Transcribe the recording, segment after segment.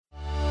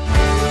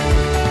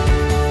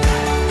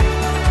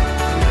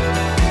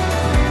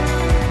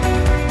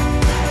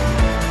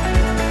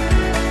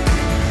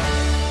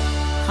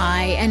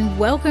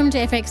Welcome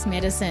to FX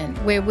Medicine,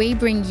 where we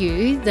bring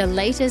you the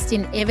latest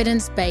in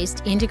evidence-based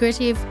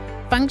integrative,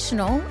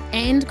 functional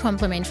and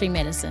complementary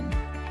medicine.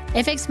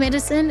 FX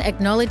Medicine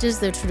acknowledges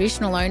the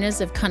traditional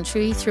owners of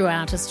country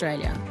throughout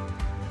Australia.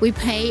 We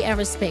pay our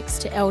respects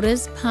to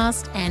elders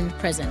past and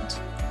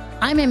present.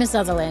 I'm Emma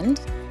Sutherland,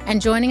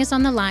 and joining us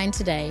on the line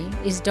today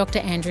is Dr.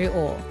 Andrew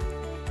Orr.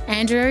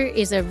 Andrew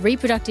is a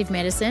reproductive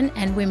medicine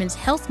and women's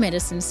health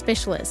medicine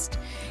specialist,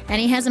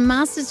 and he has a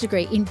master's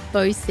degree in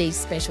both these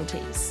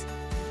specialties.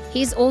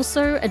 He's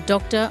also a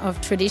doctor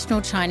of traditional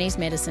Chinese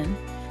medicine,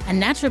 a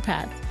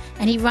naturopath,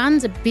 and he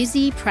runs a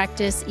busy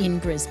practice in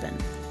Brisbane.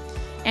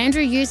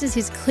 Andrew uses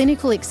his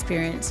clinical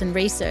experience and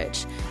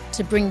research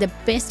to bring the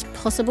best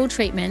possible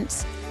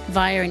treatments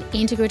via an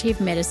integrative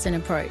medicine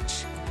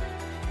approach.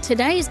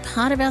 Today is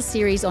part of our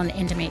series on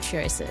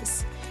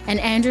endometriosis, and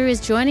Andrew is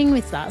joining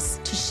with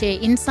us to share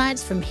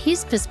insights from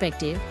his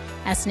perspective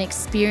as an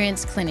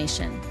experienced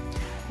clinician.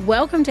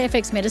 Welcome to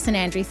FX Medicine,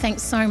 Andrew.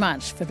 Thanks so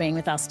much for being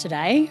with us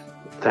today.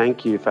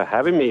 Thank you for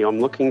having me. I'm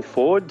looking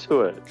forward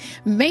to it.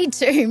 Me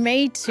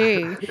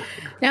too.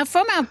 Now,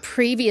 from our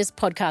previous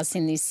podcasts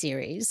in this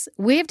series,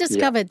 we've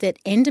discovered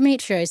that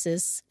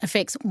endometriosis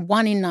affects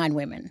 1 in 9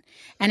 women,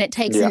 and it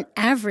takes an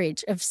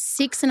average of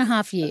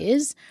 6.5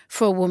 years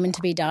for a woman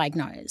to be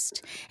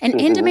diagnosed. And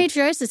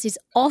endometriosis is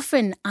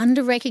often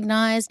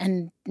under-recognised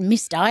and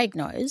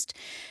misdiagnosed.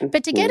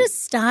 But to get us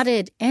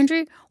started,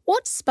 Andrew,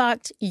 what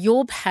sparked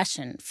your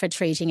passion for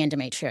treating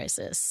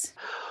endometriosis?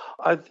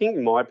 I think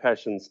my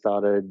passion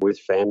started with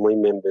family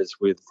members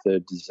with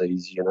the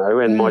disease,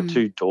 and my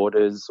 2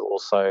 daughters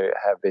also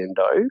have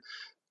endo,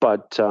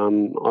 but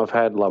I've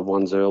had loved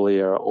ones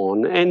earlier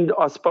on. And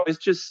I suppose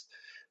just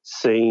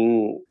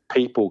seeing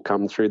people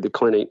come through the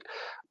clinic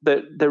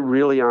that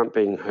really aren't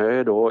being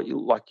heard, or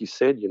like you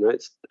said,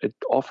 it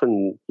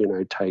often,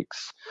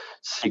 takes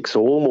 6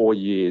 or more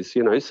years.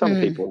 Some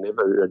people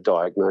never are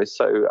diagnosed.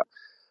 So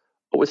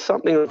it was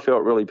something I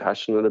felt really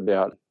passionate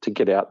about to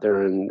get out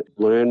there and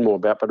learn more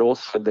about, but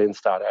also then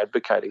start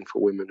advocating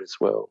for women as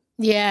well.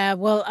 Yeah,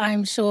 well,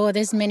 I'm sure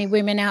there's many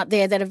women out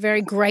there that are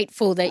very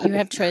grateful that you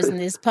have chosen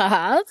this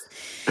path.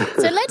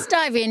 So let's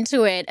dive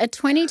into it. A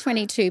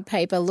 2022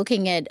 paper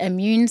looking at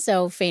immune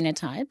cell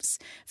phenotypes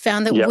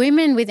found that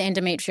women with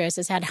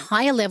endometriosis had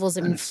higher levels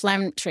of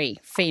inflammatory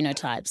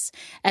phenotypes,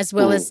 as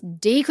well as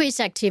decreased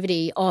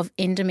activity of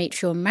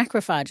endometrial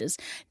macrophages.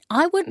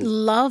 I would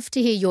love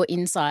to hear your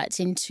insights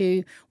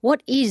into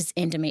what is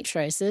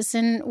endometriosis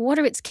and what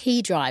are its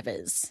key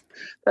drivers.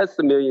 That's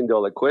the $1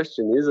 million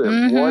question, isn't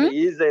it? What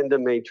is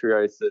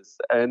endometriosis?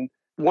 And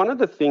one of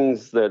the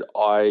things that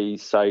I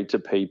say to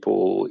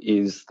people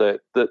is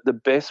that the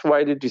best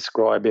way to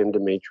describe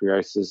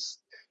endometriosis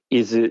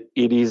is it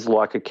is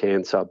like a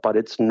cancer, but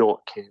it's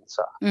not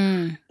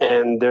cancer.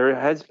 And there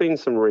has been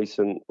some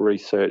recent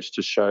research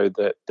to show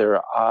that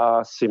there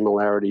are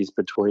similarities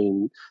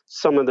between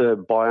some of the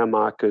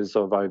biomarkers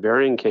of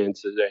ovarian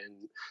cancer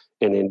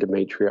and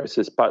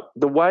endometriosis, but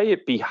the way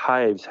it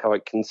behaves, how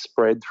it can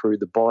spread through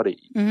the body,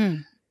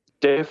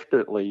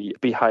 definitely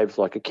behaves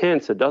like a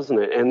cancer,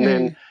 doesn't it? And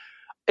then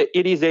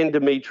it is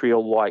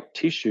endometrial-like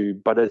tissue,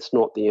 but it's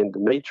not the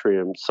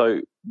endometrium.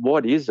 So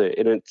what is it?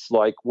 And it's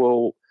like,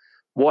 well,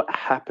 what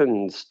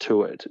happens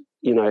to it?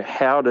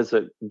 How does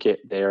it get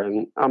there?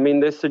 And I mean,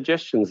 there's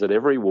suggestions that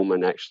every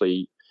woman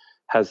actually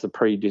has the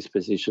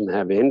predisposition to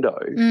have endo.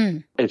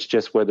 It's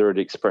just whether it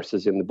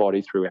expresses in the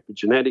body through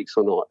epigenetics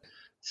or not.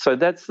 So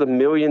that's the $1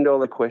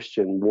 million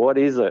question. What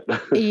is it?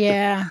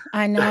 Yeah,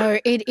 I know.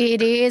 It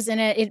is, and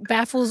it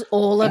baffles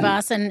all of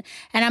us. And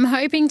I'm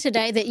hoping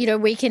today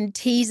that, we can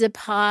tease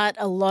apart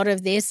a lot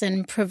of this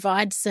and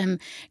provide some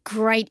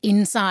great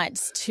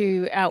insights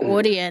to our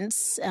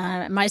audience,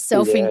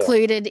 myself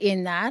included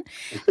in that.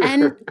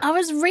 And I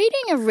was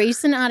reading a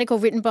recent article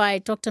written by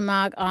Dr.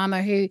 Mark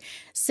Armour who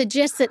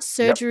suggests that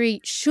surgery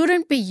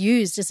shouldn't be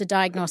used as a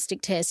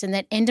diagnostic test and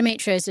that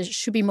endometriosis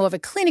should be more of a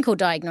clinical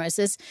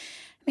diagnosis.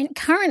 I mean,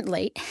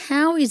 currently,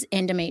 how is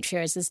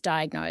endometriosis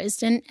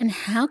diagnosed and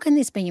how can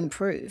this be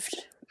improved?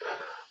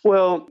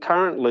 Well,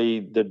 currently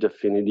the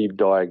definitive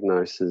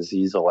diagnosis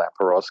is a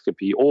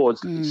laparoscopy or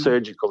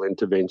surgical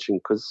intervention,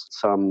 because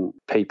some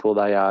people,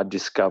 they are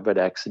discovered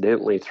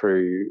accidentally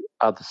through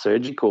other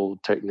surgical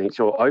techniques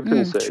or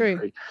open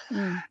surgery.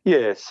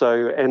 Yeah,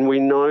 so, and we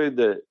know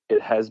that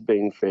it has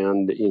been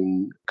found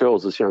in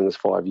girls as young as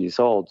 5 years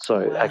old,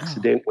 so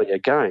accidentally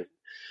again.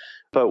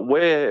 But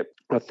where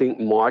I think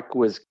Mike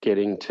was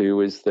getting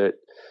to is that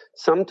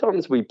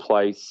sometimes we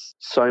place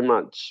so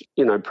much,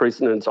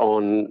 precedence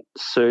on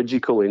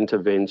surgical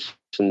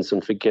interventions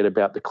and forget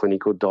about the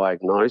clinical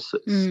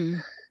diagnosis.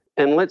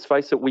 And let's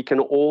face it, we can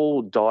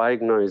all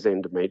diagnose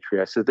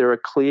endometriosis. There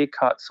are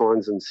clear-cut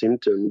signs and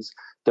symptoms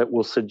that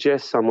will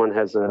suggest someone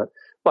has a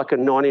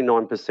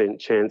 99%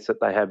 chance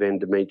that they have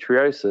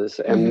endometriosis,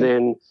 and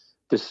then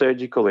the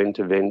surgical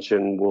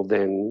intervention will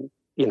then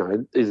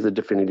is the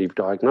definitive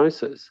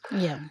diagnosis.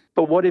 Yeah.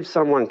 But what if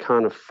someone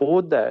can't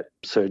afford that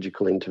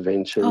surgical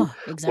intervention? Oh,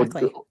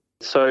 exactly.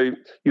 So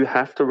you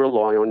have to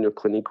rely on your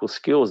clinical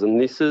skills. And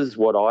this is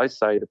what I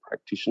say to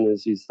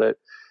practitioners is that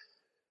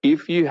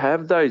if you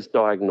have those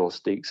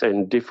diagnostics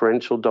and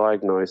differential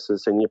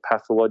diagnosis and your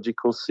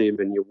pathological sieve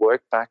and you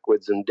work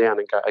backwards and down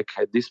and go,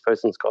 okay, this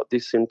person's got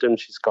this symptom,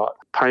 she's got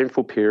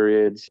painful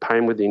periods,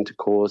 pain with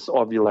intercourse,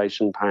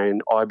 ovulation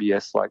pain,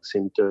 IBS-like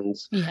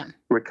symptoms,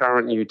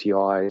 recurrent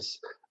UTIs,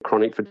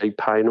 chronic fatigue,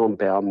 pain on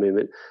bowel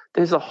movement,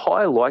 there's a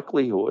high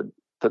likelihood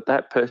that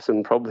that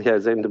person probably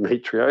has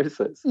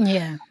endometriosis.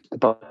 Yeah.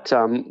 But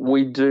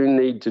we do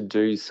need to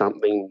do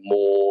something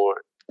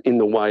more in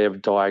the way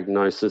of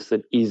diagnosis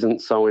that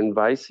isn't so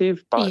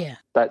invasive, but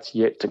that's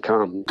yet to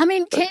come. I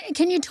mean,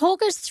 can you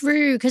talk us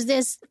through, because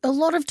there's a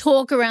lot of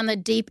talk around the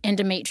deep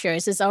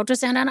endometriosis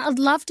ultrasound, and I'd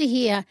love to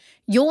hear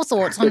your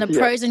thoughts on the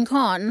pros and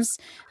cons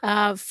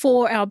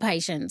for our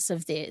patients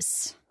of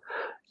this.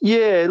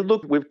 Yeah,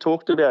 look, we've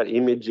talked about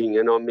imaging,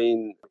 and I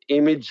mean,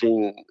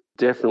 imaging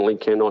definitely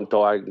cannot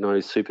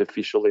diagnose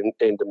superficial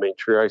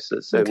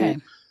endometriosis.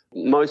 And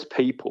most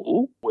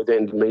people with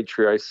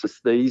endometriosis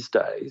these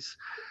days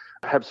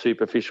have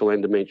superficial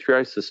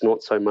endometriosis,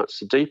 not so much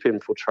the deep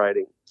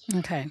infiltrating.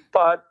 Okay.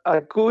 But a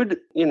good,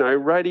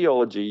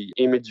 radiology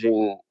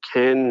imaging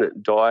can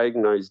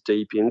diagnose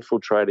deep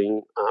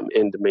infiltrating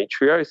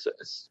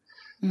endometriosis,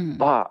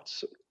 but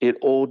it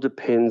all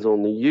depends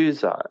on the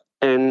user.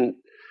 And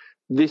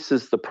this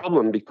is the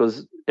problem,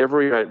 because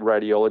every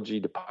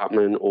radiology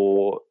department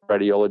or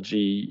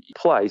radiology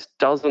place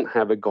doesn't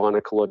have a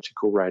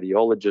gynecological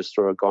radiologist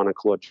or a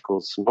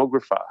gynecological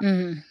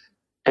sonographer.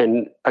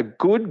 And a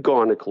good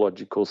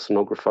gynecological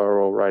sonographer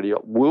or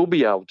radiologist will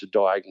be able to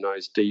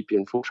diagnose deep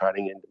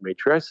infiltrating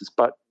endometriosis,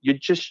 but your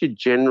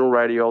general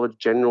radiologist,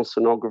 general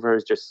sonographer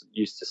is just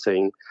used to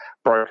seeing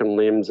broken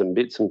limbs and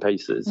bits and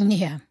pieces.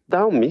 Yeah.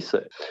 They'll miss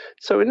it.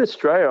 So in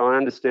Australia, I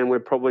understand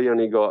we've probably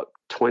only got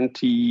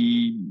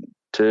 20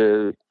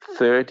 to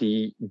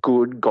 30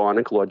 good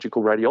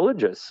gynecological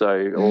radiologists,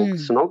 or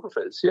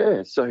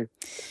sonographers, so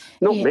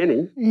not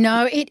many.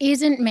 No, it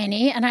isn't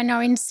many, and I know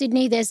in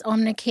Sydney there's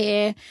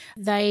Omnicare.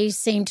 They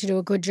seem to do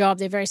a good job.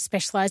 They're very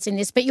specialised in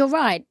this, but you're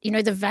right,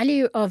 the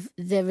value of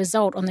the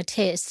result on the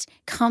test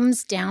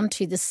comes down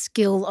to the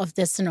skill of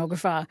the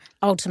sonographer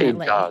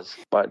ultimately. It does,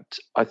 but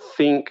I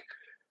think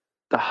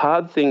the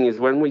hard thing is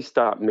when we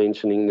start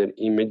mentioning that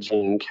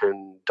imaging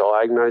can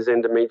diagnose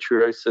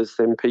endometriosis,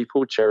 then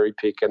people cherry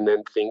pick and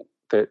then think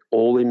that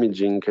all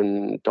imaging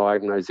can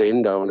diagnose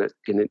endo, and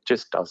it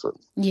just doesn't.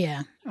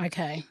 Yeah,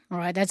 okay. All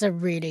right, that's a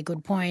really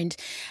good point.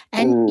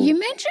 And you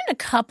mentioned a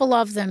couple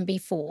of them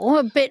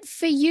before, but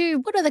for you,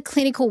 what are the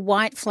clinical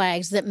white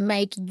flags that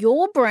make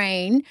your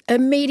brain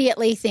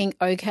immediately think,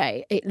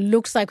 okay, it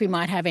looks like we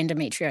might have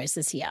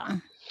endometriosis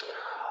here?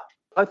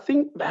 I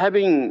think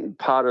having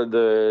part of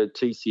the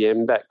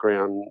TCM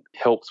background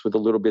helps with a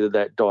little bit of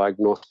that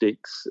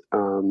diagnostics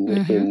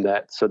in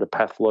that sort of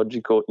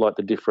pathological, like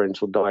the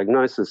differential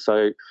diagnosis.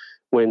 So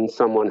when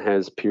someone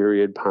has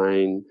period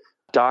pain,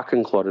 dark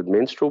and clotted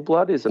menstrual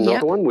blood is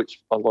another one, which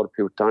a lot of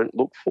people don't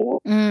look for.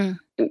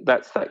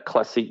 That's that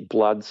classic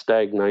blood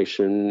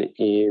stagnation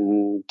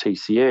in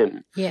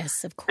TCM.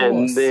 Yes, of course.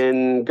 And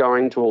then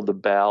going to all the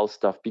bowel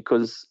stuff,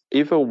 because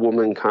if a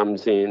woman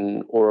comes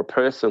in or a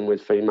person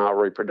with female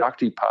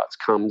reproductive parts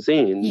comes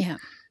in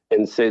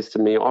and says to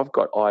me, I've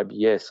got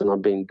IBS and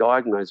I've been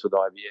diagnosed with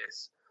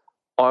IBS,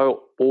 I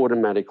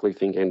automatically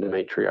think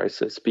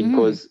endometriosis,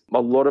 because a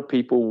lot of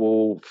people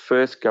will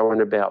first go in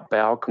about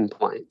bowel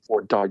complaints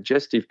or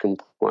digestive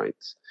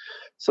complaints.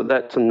 So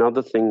that's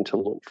another thing to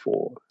look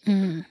for.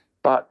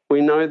 But we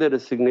know that a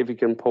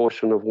significant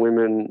portion of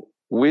women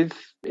with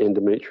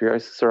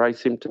endometriosis are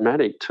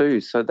asymptomatic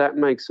too. So that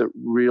makes it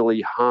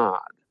really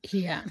hard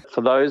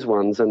for those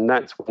ones. And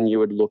that's when you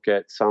would look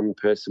at some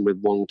person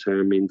with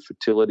long-term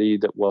infertility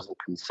that wasn't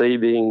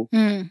conceiving.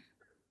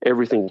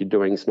 Everything you're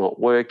doing is not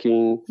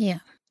working.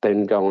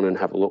 Then go on and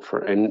have a look for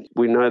it. And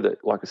we know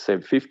that, like I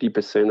said,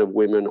 50% of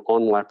women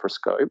on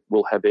laparoscope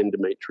will have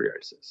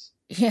endometriosis.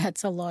 Yeah,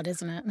 it's a lot,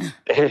 isn't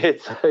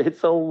it?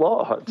 It's a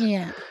lot.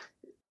 Yeah.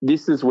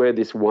 This is where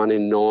this 1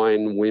 in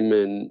 9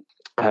 women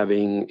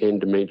having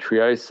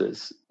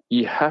endometriosis,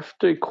 you have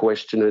to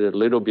question it a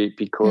little bit,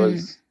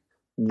 because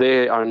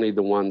they're only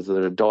the ones that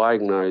are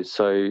diagnosed.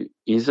 So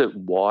is it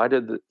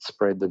wider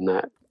spread than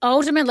that?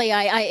 Ultimately,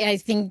 I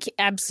think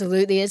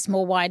absolutely it's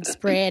more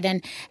widespread.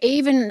 And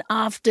even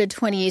after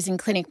 20 years in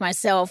clinic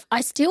myself,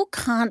 I still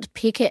can't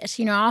pick it.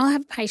 I'll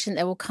have a patient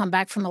that will come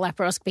back from a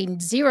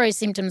laparoscopy, 0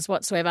 symptoms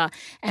whatsoever,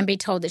 and be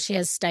told that she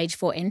has stage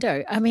 4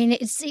 endo. I mean,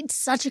 it's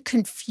such a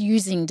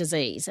confusing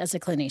disease as a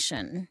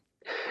clinician.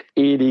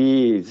 It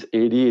is.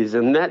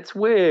 And that's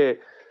where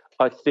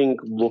I think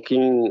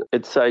looking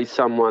at, say,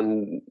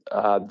 someone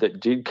that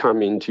did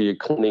come into your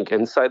clinic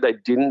and say they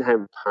didn't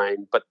have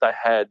pain, but they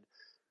had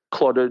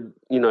clotted,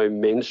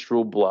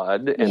 menstrual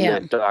blood and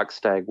that dark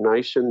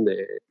stagnation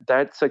there,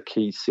 that's a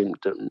key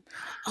symptom.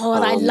 Oh,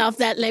 I love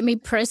that. Let me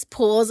press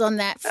pause on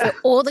that for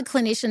all the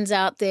clinicians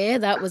out there.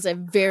 That was a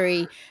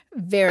very,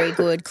 very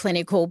good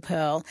clinical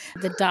pearl,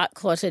 the dark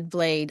clotted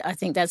bleed. I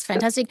think that's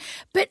fantastic.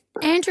 But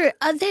Andrew,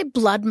 are there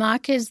blood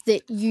markers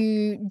that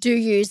you do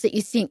use that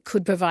you think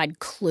could provide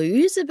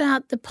clues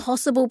about the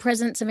possible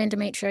presence of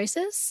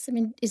endometriosis? I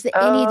mean, is there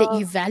any that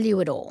you value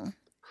at all?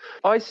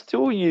 I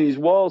still use,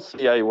 while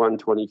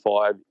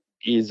CA125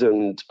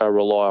 isn't a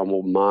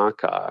reliable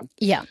marker,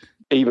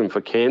 even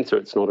for cancer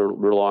it's not a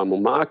reliable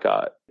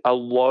marker, a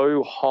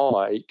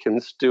low-high can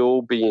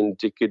still be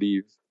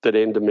indicative that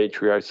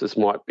endometriosis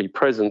might be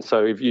present.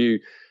 So if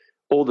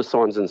all the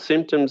signs and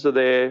symptoms are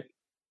there,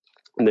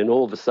 and then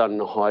all of a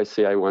sudden a high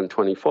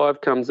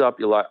CA125 comes up,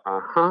 you're like,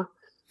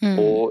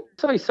 Or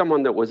say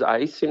someone that was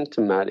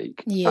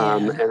asymptomatic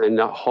and then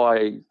a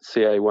high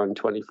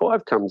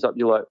CA125 comes up,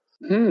 you're like,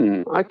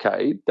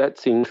 okay,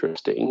 that's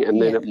interesting.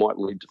 And then it might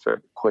lead to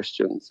further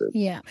questions.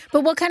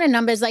 But what kind of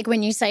numbers, like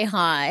when you say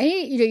high,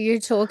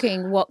 you're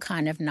talking what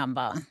kind of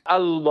number? A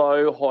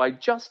low, high,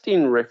 just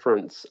in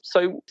reference.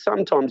 So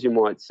sometimes you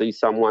might see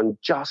someone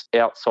just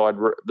outside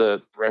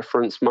the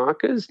reference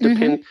markers,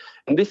 and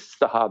this is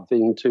the hard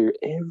thing too,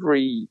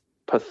 every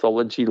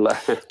pathology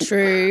lab.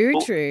 True.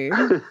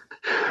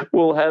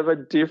 will have a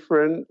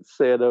different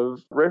set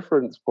of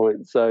reference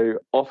points. So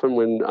often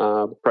when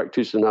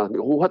practitioners ask me,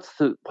 what's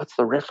the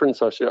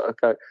reference I should,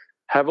 okay,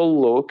 have a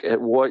look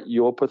at what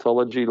your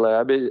pathology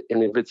lab is,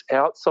 and if it's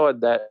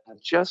outside that,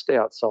 just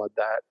outside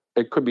that,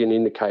 it could be an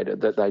indicator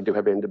that they do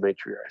have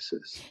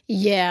endometriosis.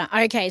 Yeah,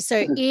 okay.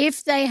 So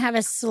if they have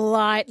a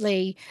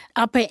slightly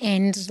upper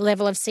end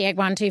level of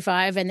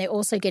CA125 and they're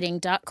also getting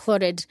dark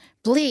clotted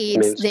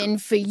bleeds, then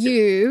for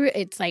you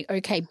it's like,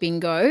 okay,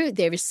 bingo,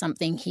 there is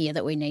something here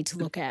that we need to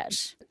look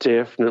at.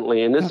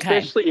 Definitely, and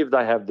especially if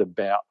they have the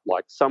bout,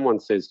 like someone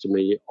says to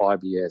me,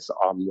 IBS,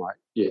 I'm like,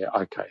 yeah,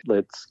 okay,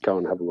 let's go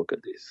and have a look at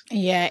this.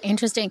 Yeah,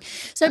 interesting.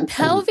 So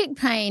pelvic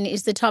pain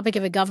is the topic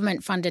of a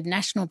government-funded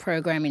national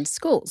program in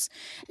schools,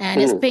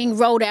 and it's being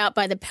rolled out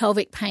by the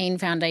Pelvic Pain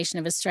Foundation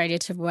of Australia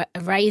to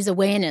raise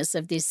awareness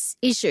of this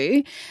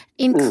issue.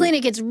 In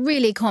clinic, it's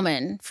really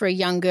common for a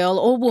young girl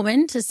or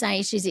woman to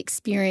say she's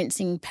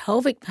experiencing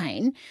pelvic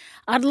pain.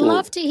 I'd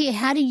love to hear,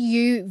 how do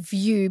you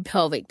view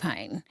pelvic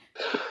pain?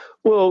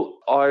 Well,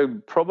 I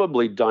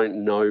probably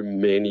don't know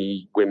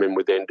many women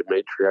with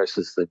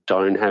endometriosis that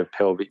don't have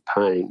pelvic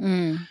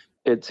pain.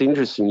 It's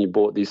interesting you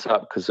brought this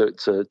up because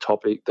it's a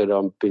topic that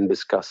I've been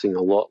discussing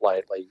a lot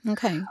lately.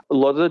 Okay. A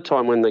lot of the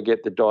time when they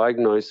get the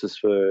diagnosis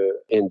for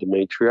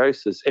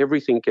endometriosis,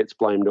 everything gets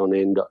blamed on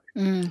endo.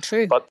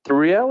 True. But the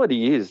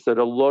reality is that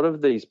a lot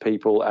of these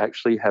people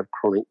actually have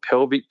chronic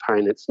pelvic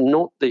pain. It's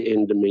not the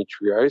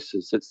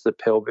endometriosis, it's the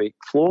pelvic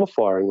floor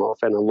firing off,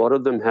 and a lot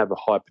of them have a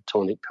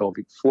hypertonic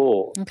pelvic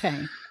floor.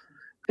 Okay.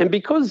 And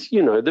because,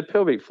 the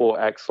pelvic floor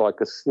acts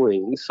like a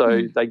sling,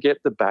 so they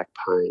get the back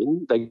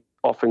pain, they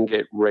often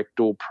get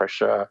rectal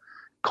pressure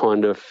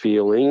kind of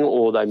feeling,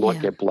 or they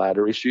might get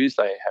bladder issues.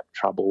 They have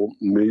trouble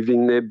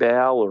moving their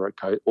bowel, or it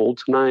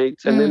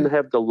alternates, and then they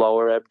have the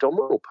lower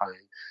abdominal pain,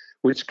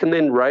 which can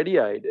then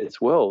radiate as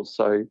well.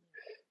 So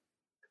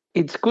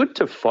it's good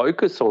to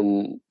focus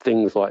on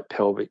things like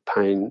pelvic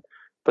pain,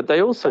 but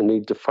they also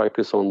need to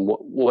focus on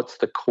what's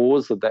the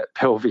cause of that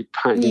pelvic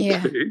pain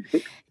too.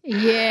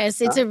 Yes,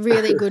 it's a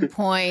really good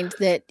point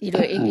that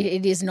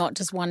it is not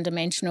just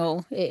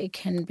one-dimensional. It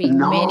can be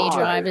many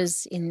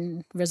drivers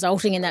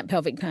resulting in that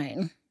pelvic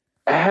pain.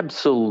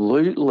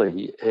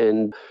 Absolutely.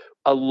 And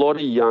a lot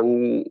of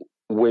young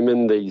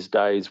women these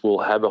days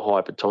will have a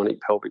hypertonic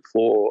pelvic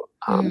floor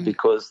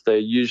because they're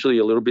usually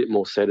a little bit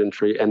more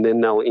sedentary, and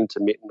then they'll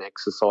intermittent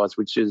exercise,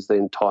 which is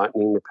then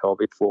tightening the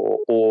pelvic floor.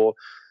 Or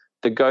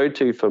the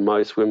go-to for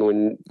most women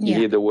when you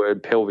hear the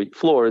word pelvic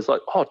floor is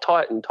like,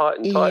 tighten.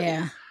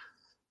 Yeah.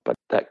 But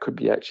that could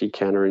be actually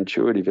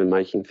counterintuitive and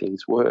making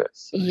things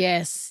worse.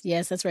 Yes,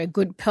 that's where a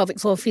good pelvic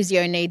floor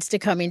physio needs to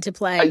come into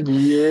play.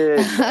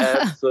 Yes,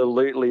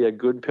 absolutely, a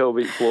good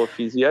pelvic floor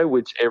physio,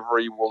 which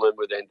every woman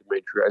with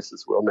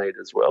endometriosis will need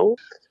as well.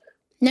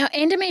 Now,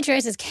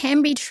 endometriosis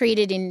can be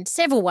treated in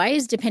several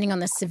ways depending on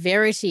the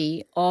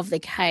severity of the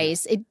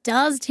case. It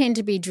does tend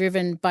to be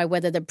driven by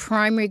whether the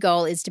primary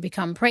goal is to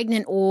become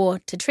pregnant or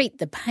to treat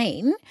the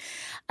pain.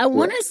 I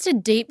want us to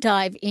deep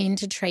dive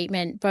into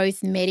treatment,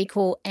 both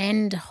medical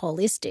and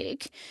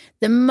holistic.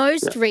 The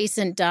most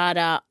recent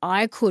data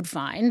I could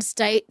find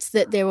states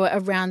that there were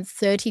around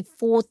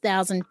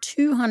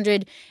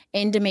 34,200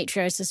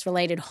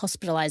 endometriosis-related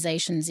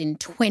hospitalizations in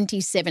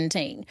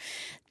 2017.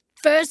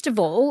 First of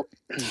all,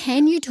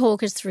 can you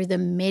talk us through the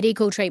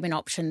medical treatment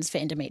options for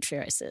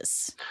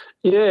endometriosis?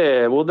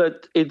 Yeah, well,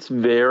 it's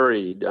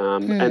varied.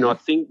 And I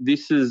think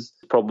this is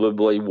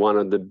probably one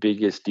of the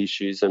biggest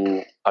issues,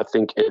 and I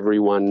think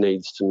everyone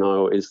needs to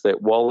know, is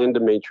that while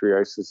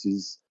endometriosis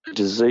is a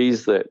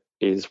disease that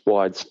is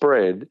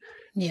widespread,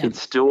 Yeah. It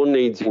still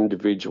needs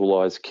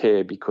individualised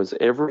care because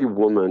every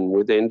woman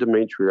with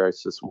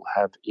endometriosis will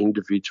have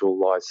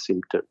individualised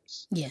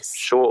symptoms. Yes.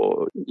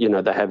 Sure,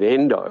 they have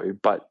endo,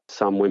 but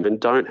some women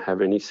don't have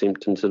any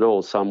symptoms at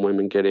all. Some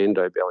women get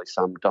endo belly,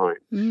 some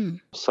don't.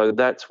 So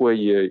that's where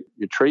your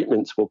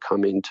treatments will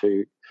come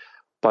into.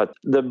 But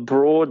the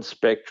broad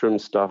spectrum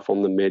stuff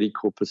on the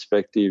medical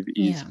perspective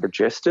is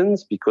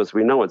progestins, because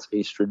we know it's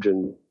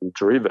estrogen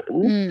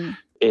driven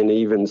and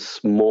even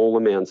small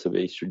amounts of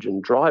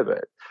estrogen drive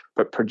it.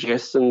 But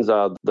progestins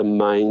are the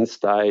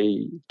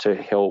mainstay to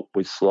help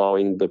with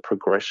slowing the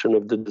progression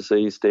of the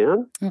disease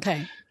down.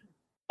 Okay.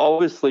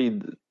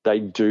 Obviously, they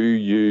do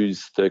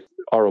use the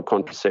oral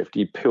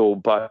contraceptive pill,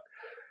 but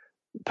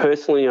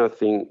personally, I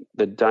think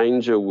the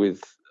danger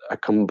with a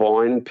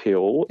combined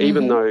pill,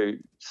 even though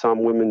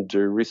some women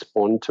do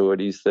respond to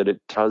it, is that it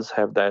does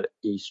have that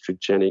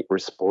estrogenic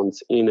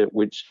response in it,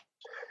 which,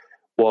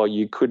 while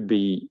you could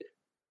be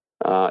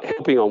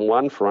helping on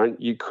one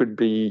front, you could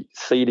be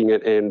seeding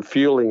it and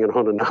fueling it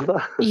on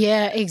another.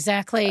 Yeah,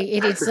 exactly.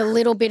 It's a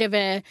little bit of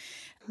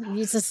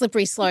it's a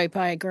slippery slope,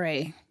 I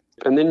agree.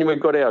 And then we've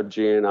got our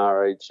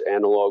GnRH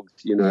analogues,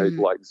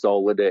 like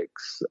Zoladex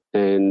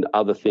and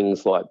other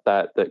things like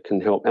that can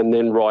help. And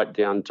then right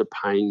down to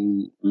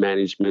pain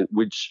management,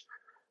 which,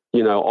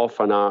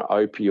 often are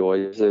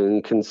opioids.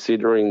 And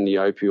considering the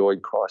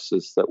opioid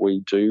crisis that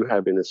we do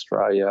have in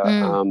Australia,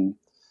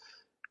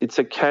 it's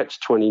a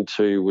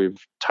catch-22.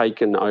 We've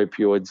taken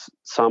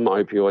some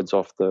opioids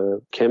off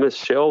the chemist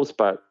shelves,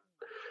 but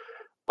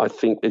I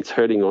think it's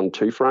hurting on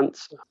two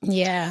fronts.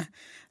 Yeah.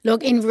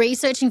 Look, in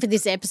researching for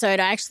this episode,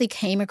 I actually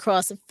came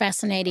across a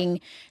fascinating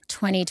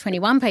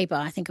 2021 paper,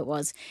 I think it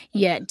was,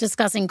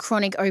 discussing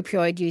chronic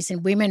opioid use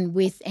in women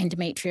with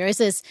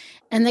endometriosis.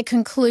 And the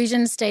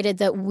conclusion stated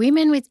that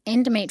women with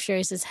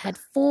endometriosis had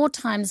 4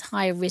 times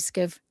higher risk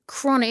of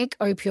chronic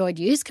opioid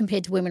use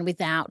compared to women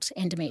without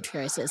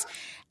endometriosis.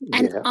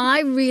 And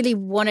I really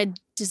want to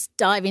just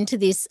dive into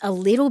this a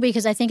little,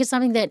 because I think it's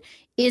something that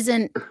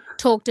isn't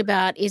talked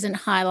about, isn't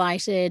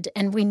highlighted,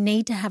 and we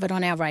need to have it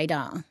on our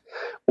radar.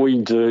 We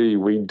do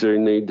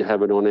need to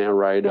have it on our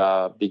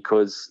radar,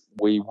 because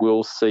we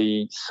will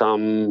see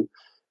some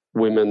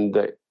women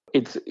that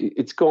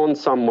it's gone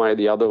some way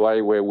the other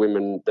way, where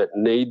women that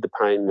need the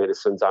pain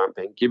medicines aren't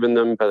being given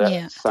them, but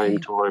at the same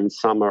time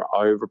some are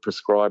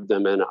overprescribed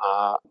them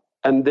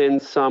and then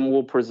some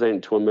will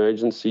present to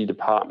emergency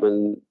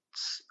departments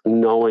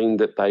knowing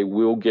that they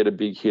will get a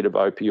big hit of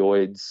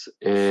opioids.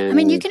 And I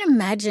mean, you can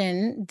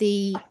imagine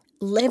the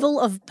level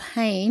of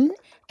pain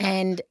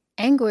and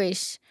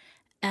anguish,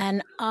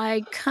 and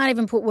I can't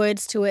even put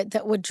words to it,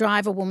 that would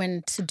drive a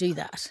woman to do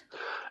that.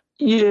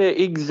 Yeah,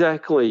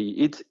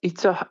 exactly.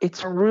 It's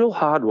a real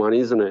hard one,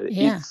 isn't it?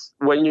 Yeah.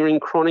 When you're in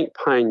chronic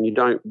pain, you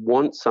don't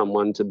want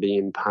someone to be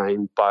in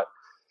pain, but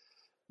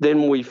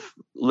then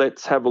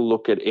let's have a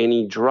look at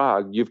any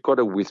drug. You've got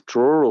a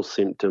withdrawal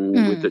symptom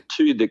with it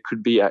too that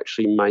could be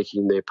actually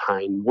making their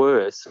pain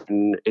worse,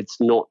 and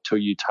it's not till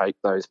you take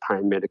those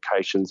pain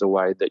medications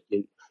away that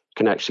you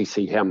can actually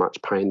see how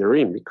much pain they're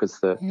in, because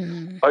the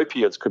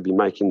opioids could be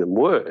making them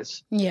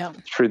worse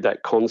through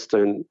that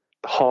constant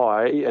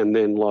high and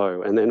then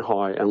low and then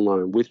high and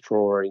low,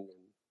 withdrawing.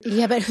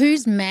 Yeah, but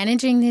who's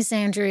managing this,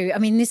 Andrew? I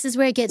mean, this is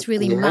where it gets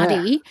really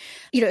muddy.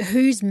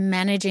 Who's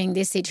managing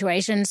this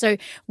situation? So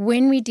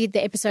when we did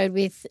the episode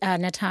with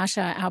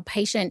Natasha, our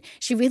patient,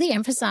 she really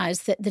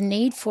emphasised that the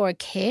need for a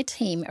care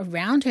team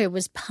around her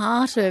was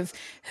part of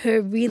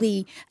her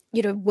really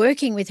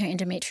working with her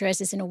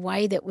endometriosis in a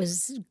way that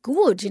was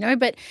good,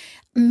 but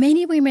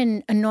many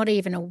women are not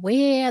even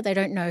aware. They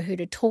don't know who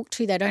to talk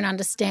to. They don't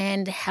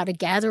understand how to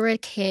gather a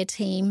care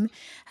team.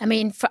 I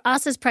mean, for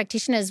us as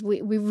practitioners,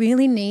 we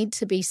really need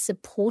to be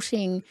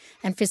supporting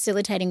and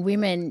facilitating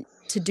women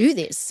to do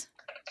this.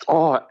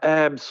 Oh,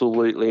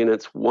 absolutely. And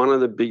it's one of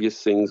the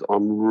biggest things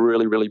I'm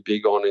really, really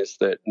big on, is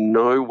that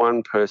no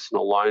one person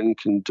alone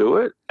can do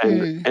it,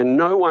 and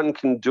no one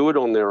can do it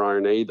on their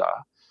own either.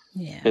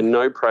 Yeah. And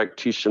no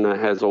practitioner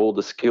has all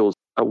the skills.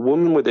 A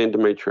woman with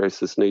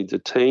endometriosis needs a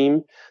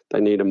team. They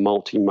need a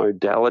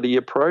multimodality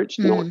approach,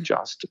 not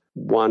just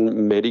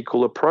one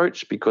medical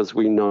approach, because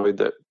we know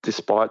that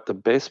despite the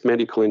best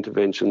medical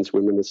interventions,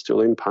 women are still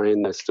in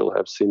pain, they still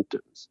have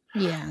symptoms.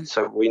 Yeah.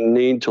 So we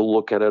need to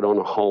look at it on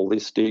a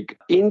holistic,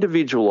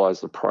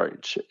 individualised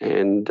approach,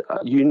 and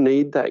you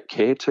need that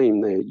care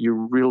team there.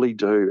 You really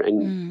do,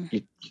 and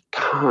you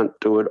can't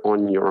do it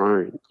on your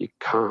own. You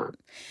can't.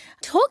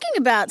 Talking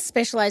about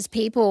specialised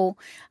people,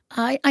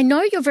 I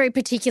know you're very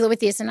particular with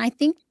this, and I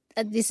think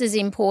this is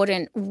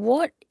important.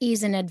 What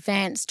is an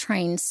advanced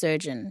trained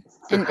surgeon?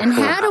 And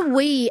how do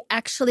we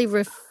actually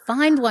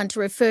find one to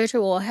refer to,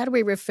 or how do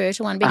we refer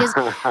to one? Because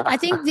I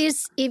think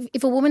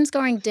if a woman's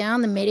going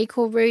down the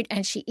medical route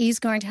and she is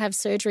going to have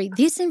surgery,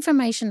 this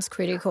information's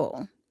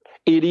critical.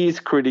 It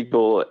is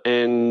critical,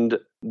 and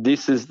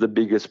this is the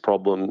biggest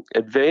problem.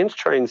 Advanced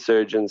trained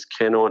surgeons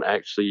cannot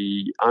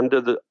actually,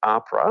 under the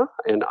AHPRA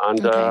and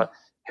under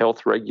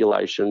health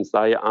regulations,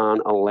 they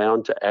aren't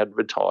allowed to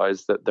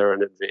advertise that they're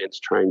an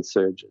advanced trained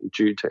surgeon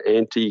due to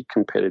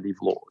anti-competitive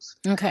laws.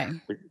 Okay.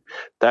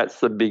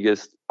 That's the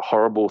biggest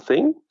horrible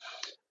thing.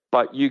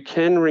 But you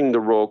can ring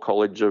the Royal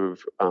College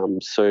of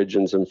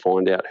Surgeons and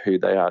find out who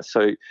they are.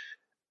 So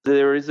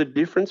there is a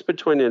difference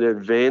between an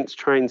advanced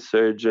trained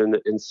surgeon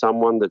and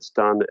someone that's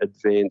done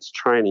advanced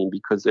training,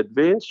 because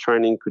advanced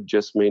training could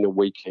just mean a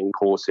weekend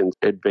course in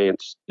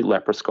advanced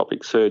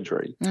laparoscopic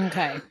surgery.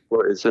 Okay.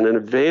 Whereas an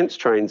advanced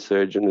trained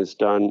surgeon has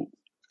done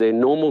their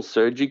normal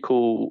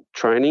surgical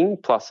training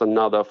plus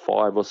another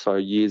 5 or so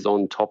years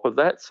on top of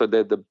that. So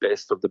they're the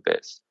best of the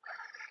best.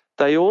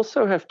 They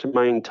also have to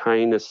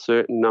maintain a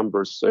certain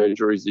number of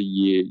surgeries a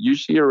year,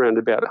 usually around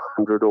about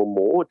 100 or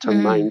more, to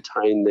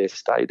maintain their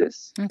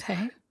status.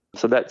 Okay.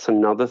 So that's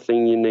another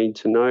thing you need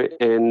to know.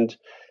 And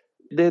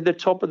they're the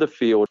top of the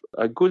field.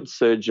 A good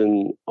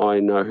surgeon I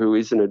know who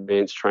is an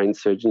advanced trained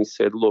surgeon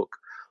said, look,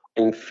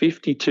 in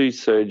 52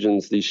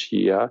 surgeons this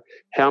year,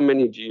 how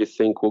many do you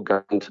think will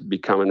go on to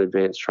become an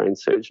advanced trained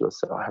surgeon? I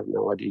said, I have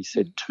no idea. He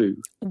said 2.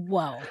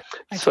 Wow.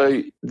 Okay.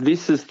 So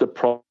this is the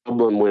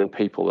problem when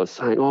people are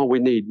saying, oh, we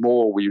need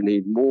more.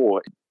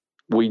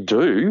 We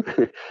do,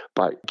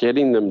 but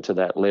getting them to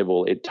that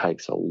level, it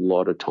takes a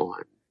lot of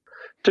time.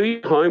 Do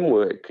your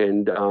homework,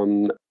 and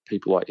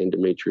people like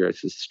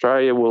Endometriosis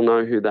Australia will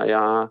know who they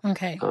are.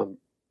 Okay.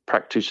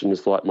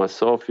 Practitioners like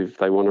myself, if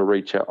they want to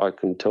reach out, I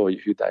can tell you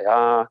who they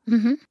are.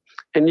 Mm-hmm.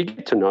 And you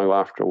get to know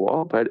after a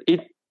while, but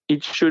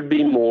it should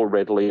be more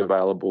readily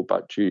available,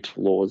 but due to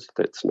laws,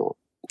 that's not.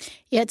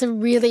 Yeah, it's a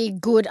really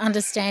good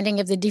understanding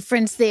of the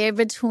difference there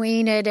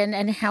between it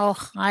and how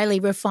highly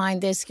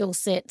refined their skill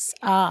sets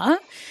are,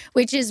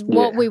 which is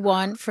what we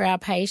want for our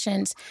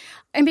patients.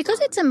 And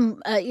because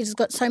it's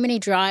got so many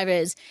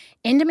drivers,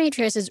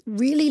 endometriosis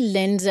really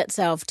lends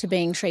itself to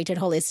being treated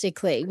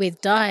holistically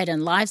with diet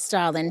and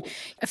lifestyle and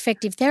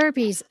effective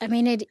therapies. I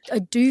mean, I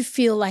do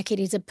feel like it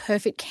is a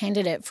perfect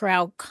candidate for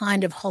our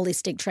kind of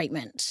holistic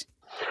treatment.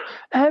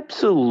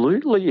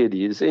 Absolutely it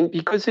is. And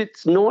because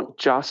it's not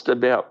just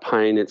about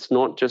pain, it's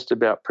not just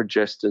about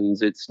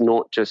progestins, it's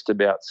not just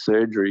about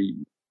surgery.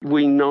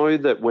 We know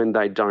that when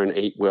they don't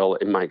eat well,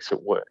 it makes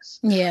it worse.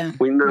 Yeah.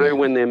 We know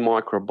when their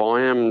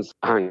microbiomes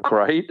aren't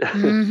great,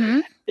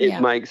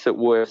 it makes it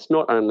worse,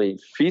 not only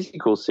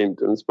physical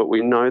symptoms, but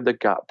we know the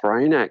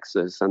gut-brain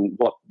axis and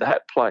what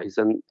that plays.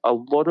 And a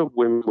lot of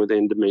women with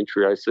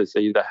endometriosis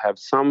either have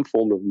some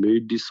form of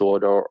mood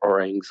disorder or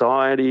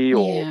anxiety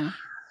or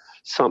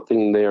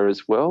something there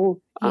as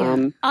well.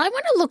 Yeah. I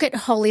want to look at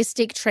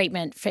holistic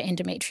treatment for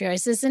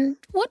endometriosis. And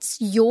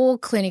what's your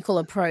clinical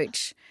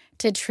approach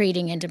to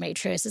treating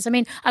endometriosis? I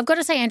mean, I've got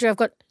to say, Andrew, I've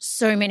got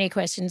so many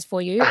questions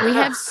for you. We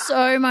have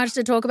so much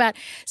to talk about.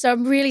 So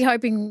I'm really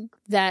hoping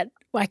that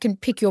I can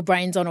pick your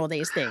brains on all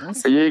these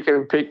things. You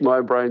can pick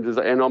my brains,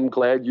 and I'm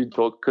glad you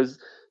talk, because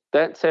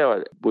that's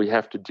how we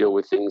have to deal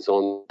with things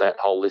on that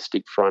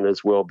holistic front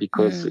as well,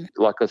 because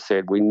like I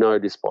said, we know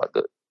despite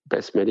the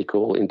best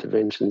medical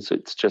interventions,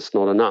 it's just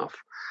not enough.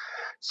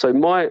 So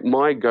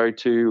my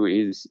go-to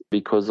is,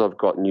 because I've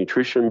got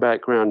nutrition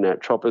background,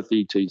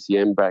 naturopathy,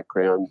 TCM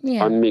background,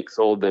 I mix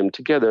all of them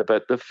together.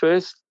 But the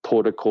first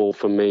port of call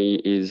for me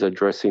is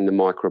addressing the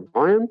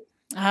microbiome.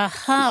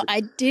 Aha,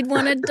 I did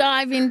want to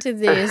dive into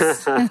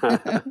this.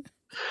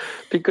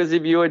 Because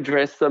if you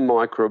address the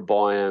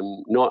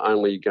microbiome, not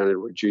only are you going to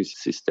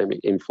reduce systemic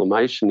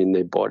inflammation in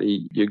their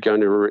body, you're going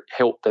to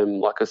help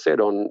them, like I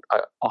said, on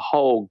a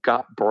whole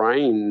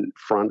gut-brain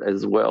front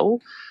as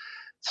well.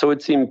 So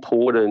it's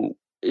important.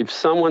 If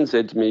someone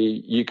said to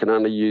me, you can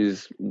only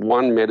use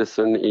one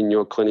medicine in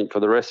your clinic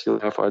for the rest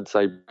of your life, I'd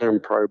say pre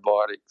and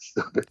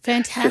probiotics.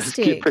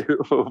 Fantastic. Pre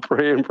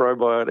and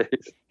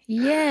probiotics.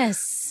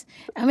 Yes.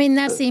 I mean,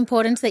 that's the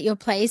importance that you're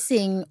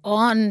placing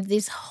on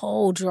this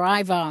whole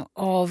driver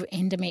of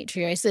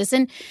endometriosis.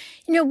 And,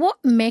 you know, what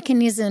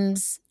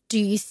mechanisms do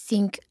you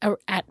think are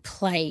at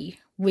play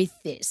with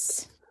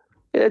this?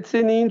 It's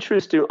an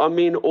interesting, I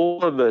mean,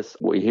 all of us,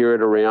 we hear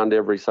it around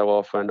every so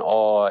often,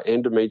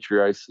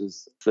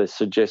 endometriosis, the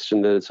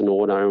suggestion that it's an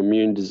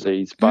autoimmune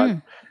disease, but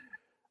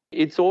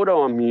it's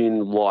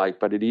autoimmune-like,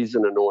 but it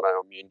isn't an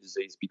autoimmune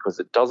disease because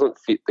it doesn't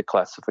fit the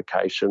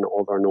classification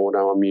of an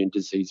autoimmune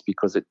disease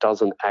because it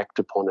doesn't act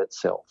upon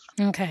itself.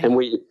 Okay. And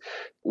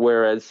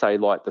whereas, say,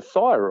 like the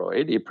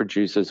thyroid, it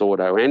produces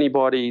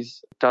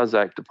autoantibodies, does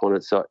act upon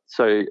itself.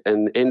 So,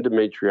 and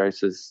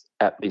endometriosis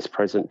at this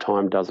present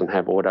time doesn't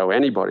have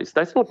autoantibodies.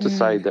 That's not to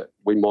say that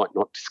we might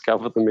not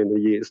discover them in a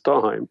year's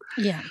time.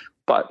 Yeah.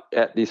 But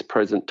at this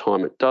present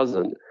time, it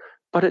doesn't.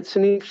 But it's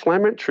an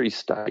inflammatory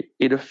state.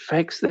 It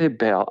affects their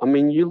bowel. I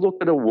mean, you look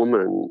at a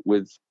woman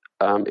with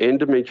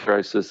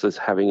endometriosis as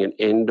having an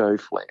endo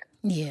flare.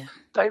 Yeah.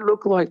 They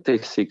look like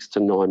they're 6 to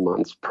 9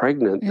 months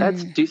pregnant.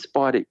 That's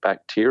dysbiotic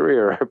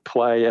bacteria at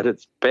play at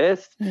its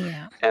best.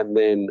 Yeah. And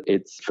then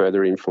it's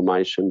further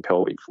inflammation,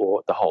 pelvic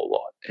floor, the whole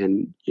lot.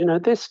 And, you know,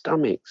 their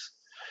stomachs.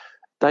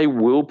 they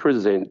will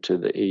present to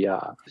the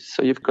ER.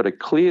 So you've got to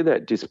clear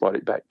that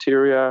dysbiotic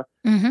bacteria,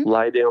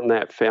 lay down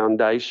that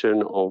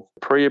foundation of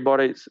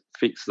prebiotics,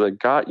 fix the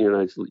gut,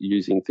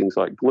 using things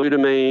like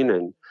glutamine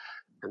and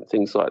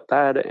things like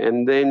that,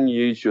 and then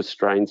use your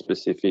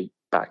strain-specific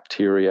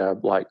bacteria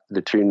like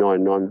the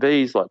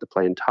 299Vs, like the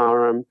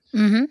Plantarum,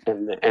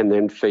 and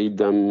then feed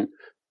them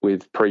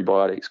with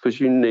prebiotics because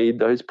you need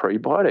those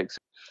prebiotics.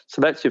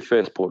 So that's your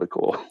first port of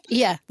call.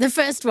 Yeah, the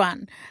first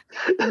one.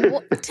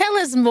 Tell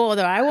us more,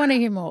 though. I want to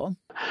hear more.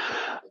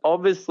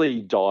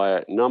 Obviously,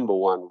 diet, number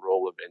one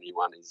rule of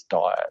anyone is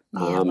diet.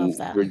 Yeah, I love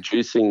that.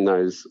 Reducing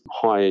those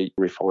high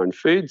refined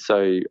foods.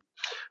 So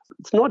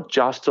it's not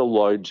just a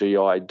low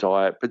GI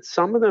diet, but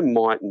some of them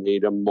might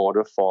need a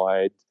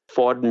modified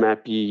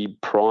FODMAP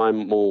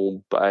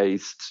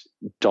primal-based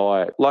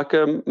diet, like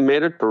a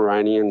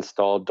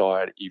Mediterranean-style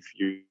diet if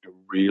you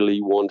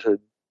really wanted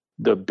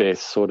the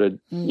best sort of,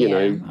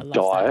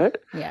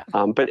 diet. Yeah.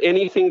 But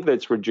anything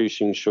that's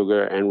reducing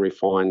sugar and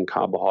refined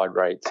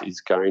carbohydrates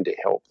is going to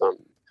help them.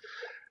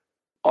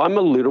 I'm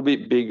a little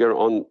bit bigger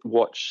on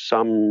watch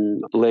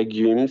some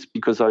legumes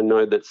because I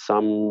know that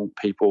some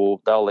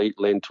people, they'll eat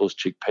lentils,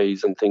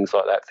 chickpeas and things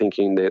like that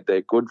thinking that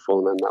they're good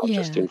for them and they'll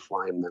just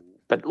inflame them.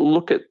 But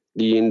look at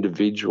the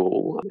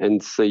individual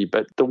and see.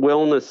 But the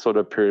wellness sort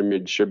of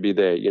pyramid should be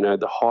there.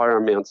 The higher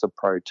amounts of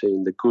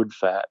protein, the good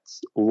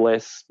fats,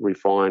 less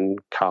refined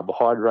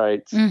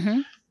carbohydrates,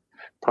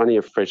 plenty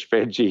of fresh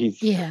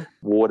veggies,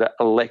 water,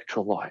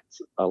 electrolytes.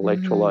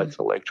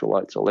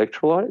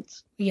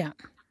 Yeah.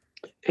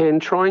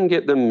 And try and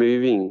get them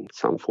moving,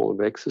 some form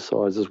of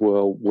exercise as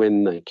well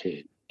when they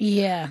can.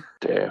 Yeah.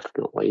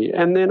 Definitely.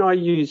 And then I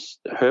use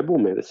herbal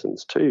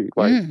medicines too,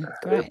 like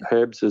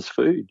herbs as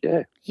food,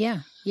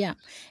 Yeah.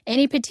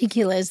 Any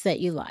particulars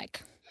that you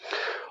like?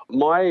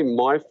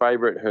 My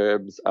favourite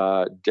herbs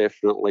are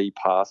definitely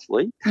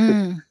parsley.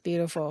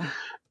 Beautiful.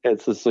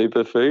 It's a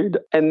superfood.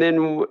 And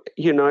then,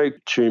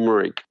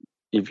 turmeric.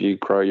 If you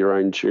grow your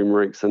own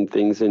turmerics and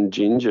things and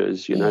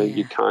gingers,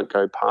 you can't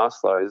go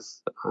past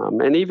those.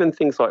 And even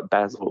things like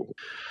basil.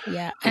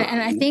 Yeah.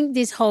 And I think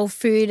this whole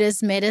food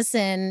as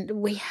medicine,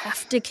 we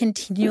have to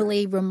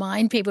continually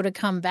remind people to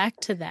come back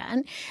to that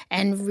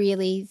and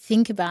really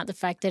think about the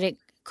fact that it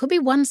could be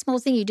one small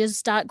thing. You just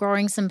start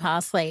growing some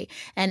parsley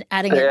and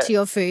adding it to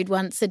your food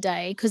once a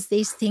day because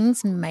these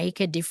things make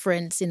a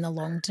difference in the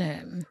long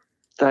term.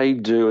 They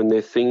do, and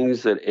they're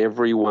things that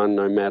everyone,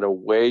 no matter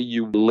where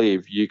you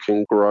live, you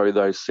can grow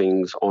those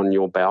things on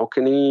your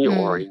balcony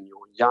or in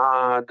your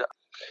yard.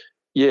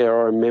 Yeah,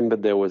 I remember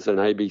there was an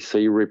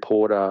ABC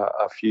reporter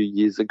a few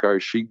years ago.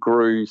 She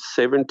grew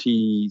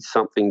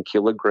 70-something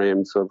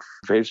kilograms of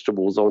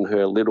vegetables on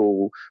her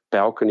little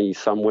balcony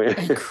somewhere.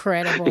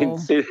 Incredible.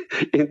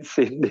 in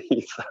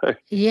Sydney. So.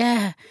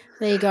 Yeah,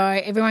 there you go.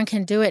 Everyone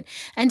can do it.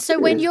 And so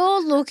when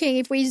you're looking,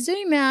 if we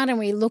zoom out and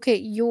we look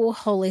at your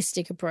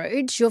holistic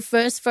approach, your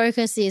first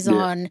focus is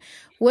on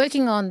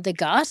working on the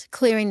gut,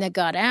 clearing the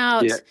gut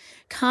out,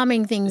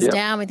 calming things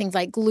down with things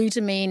like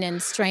glutamine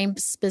and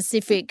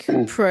strain-specific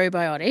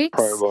probiotics.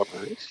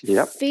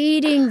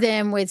 Feeding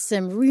them with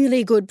some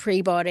really good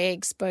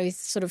prebiotics, both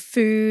sort of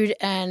food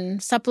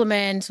and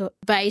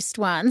supplement-based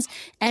ones,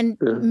 and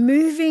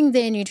moving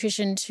their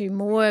nutrition to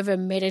more of a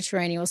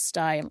Mediterranean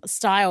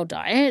style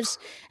diet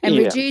and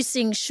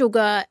reducing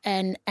sugar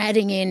and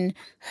adding in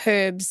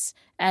herbs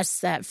as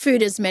that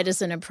food as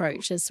medicine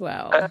approach as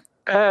well.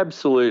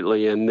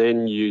 Absolutely, and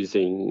then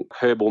using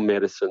herbal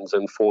medicines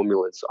and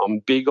formulas. I'm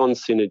big on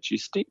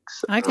synergistics.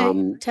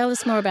 Okay, tell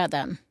us more about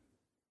that.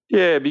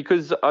 Yeah,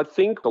 because I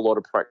think a lot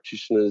of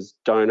practitioners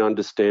don't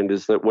understand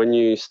is that when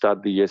you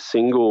study a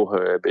single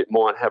herb, it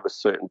might have a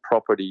certain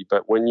property,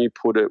 but when you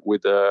put it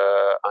with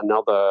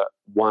another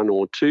one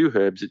or two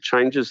herbs, it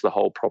changes the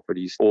whole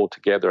properties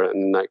altogether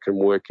and they can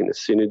work in a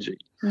synergy.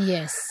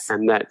 Yes.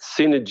 And that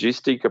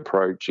synergistic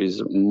approach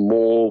is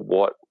more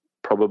what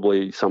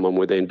probably someone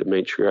with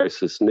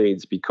endometriosis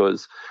needs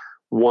because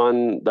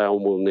one, they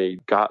will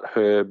need gut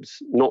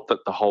herbs. Not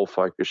that the whole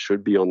focus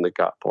should be on the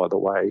gut, by the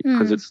way,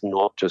 because it's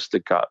not just the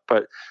gut.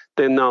 But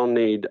then they'll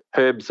need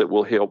herbs that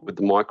will help with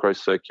the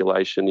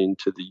microcirculation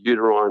into the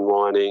uterine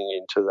lining,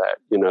 into that,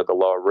 the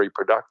lower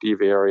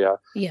reproductive area.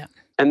 Yeah.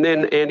 And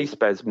then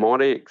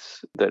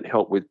antispasmodics that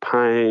help with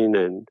pain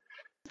and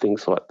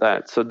things like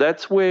that. So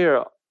that's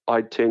where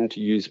I tend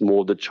to use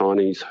more the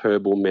Chinese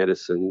herbal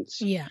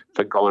medicines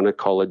for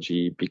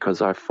gynecology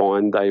because I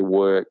find they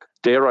work,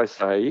 dare I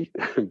say,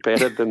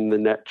 better than the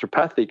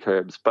naturopathic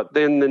herbs. But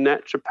then the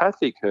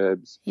naturopathic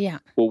herbs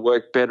will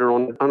work better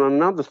on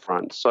another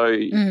front. So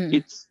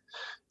it's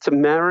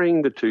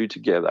marrying the two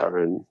together.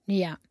 And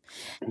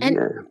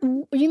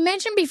you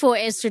mentioned before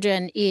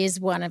estrogen is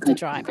one of the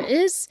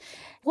drivers.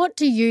 What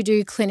do you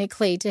do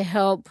clinically to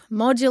help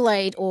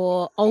modulate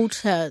or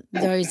alter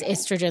those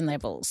estrogen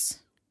levels?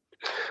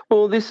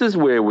 Well, this is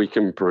where we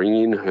can bring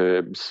in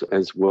herbs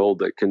as well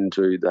that can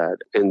do that,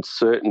 and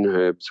certain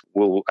herbs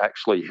will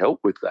actually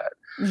help with that.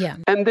 Yeah.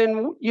 And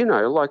then,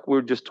 like we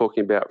were just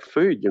talking about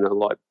food,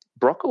 like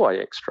broccoli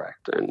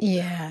extract, and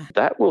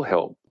that will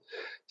help.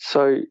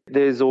 So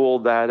there's all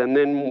that. And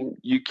then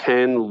you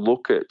can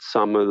look at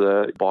some of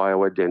the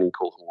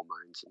bioidentical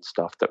hormones and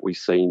stuff that we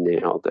see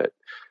now that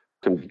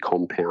can be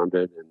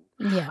compounded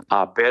and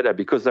are better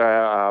because they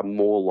are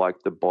more like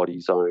the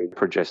body's own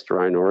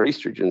progesterone or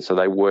estrogen. So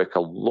they work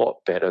a lot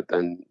better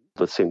than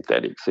the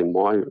synthetics, in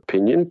my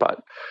opinion.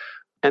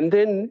 And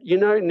then,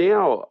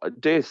 now, I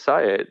dare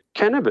say it,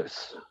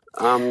 cannabis.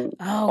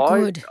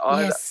 Good.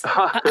 Yes.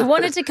 I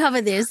wanted to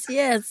cover this,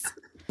 yes.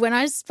 When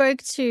I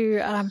spoke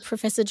to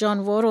Professor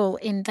John Wardle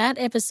in that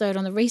episode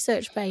on the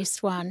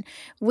research-based one,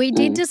 we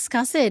did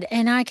discuss it,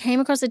 and I came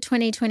across a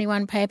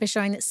 2021 paper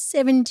showing that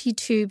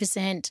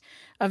 72%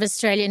 of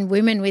Australian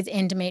women with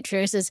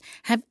endometriosis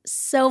have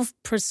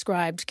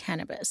self-prescribed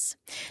cannabis.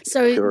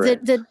 So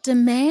the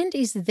demand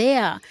is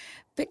there.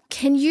 But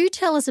can you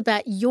tell us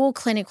about your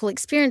clinical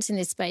experience in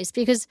this space?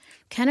 Because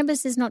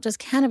cannabis is not just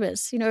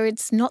cannabis.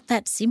 It's not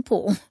that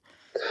simple.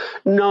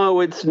 No,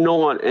 it's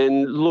not.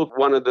 And look,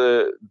 one of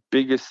the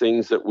biggest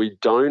things that we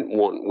don't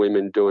want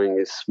women doing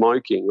is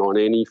smoking on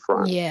any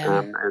front.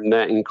 And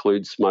that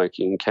includes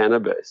smoking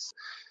cannabis.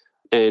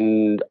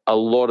 And a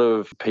lot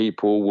of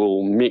people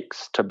will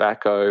mix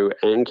tobacco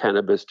and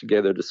cannabis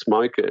together to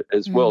smoke it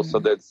as well. So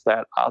that's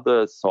that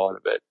other side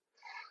of it.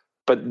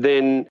 But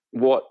then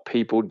what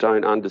people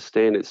don't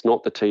understand, it's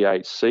not the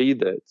THC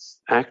that's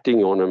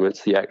acting on them,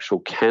 it's the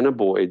actual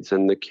cannabinoids,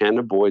 and the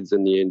cannabinoids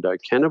in the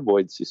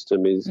endocannabinoid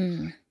system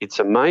it's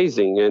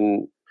amazing.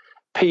 And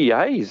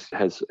PEA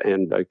has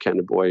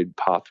endocannabinoid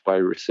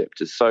pathway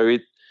receptors. So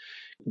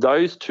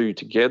those two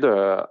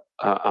together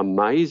are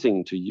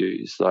amazing to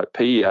use, like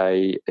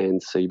PEA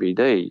and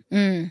CBD.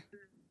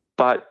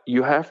 But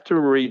you have to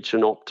reach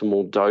an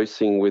optimal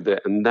dosing with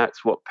it, and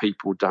that's what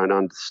people don't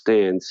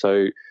understand.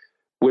 So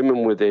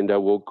women with endo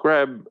will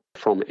grab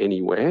from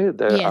anywhere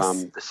the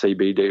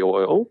CBD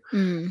oil,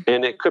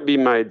 and it could be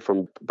made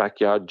from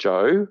Backyard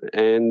Joe,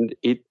 and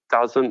it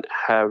doesn't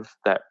have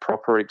that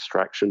proper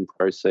extraction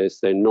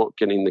process. They're not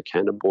getting the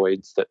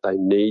cannabinoids that they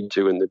need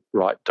to in the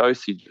right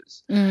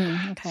dosages.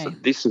 So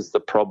this is the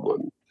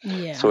problem.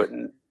 So it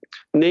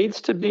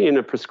needs to be in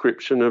a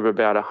prescription of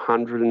about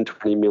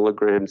 120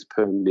 milligrams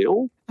per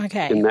mil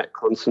in that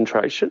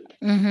concentration.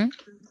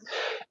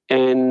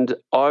 And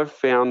I've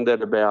found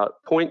that about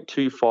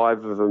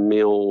 0.25 of a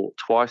mil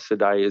twice a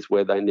day is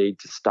where they need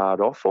to start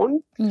off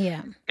on.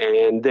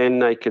 And then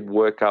they could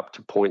work up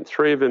to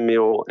 0.3 of a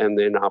mil and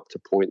then up to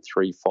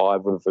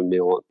 0.35 of a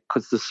mil.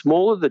 Because the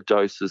smaller the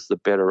doses, the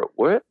better it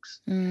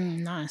works.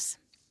 Nice.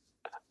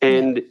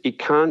 And it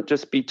can't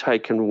just be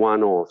taken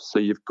one off. So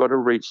you've got to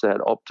reach that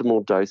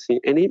optimal dosing.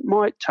 And it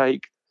might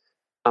take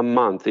a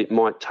month. It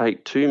might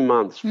take 2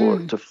 months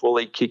for it to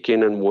fully kick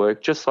in and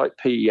work, just like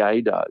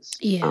PEA does.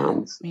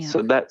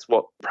 So that's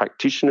what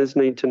practitioners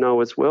need to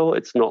know as well.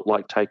 It's not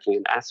like taking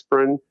an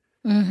aspirin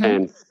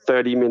and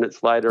 30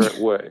 minutes later it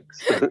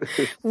works.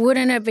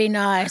 Wouldn't it be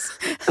nice?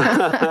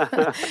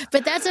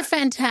 But that's a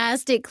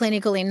fantastic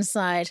clinical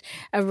insight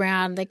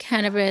around the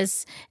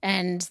cannabis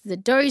and the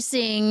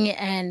dosing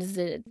and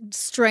the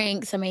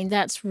strength. I mean,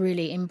 that's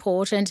really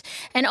important.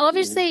 And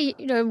obviously,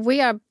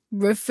 we are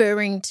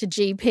referring to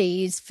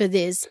GPs for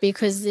this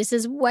because this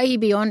is way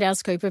beyond our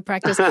scope of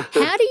practice.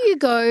 How do you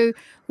go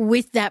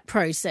with that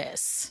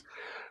process?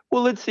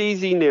 Well, it's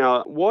easy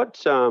now.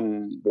 What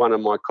one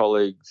of my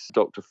colleagues,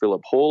 Dr.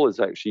 Philip Hall,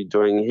 is actually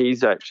doing,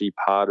 he's actually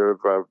part of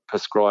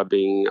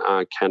prescribing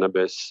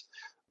cannabis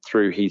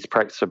through his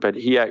practice, but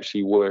he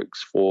actually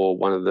works for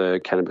one of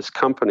the cannabis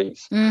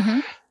companies.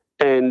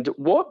 And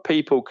what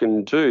people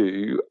can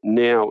do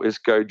now is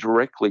go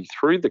directly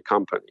through the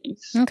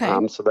companies.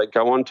 So they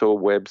go onto a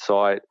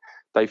website,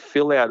 they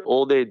fill out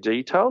all their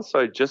details.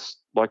 So just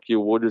like you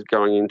would as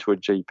going into a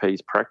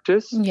GP's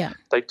practice,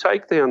 they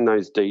take down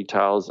those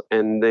details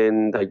and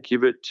then they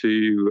give it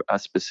to a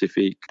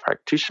specific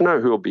practitioner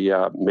who will be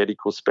a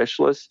medical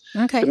specialist.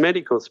 The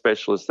medical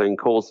specialist then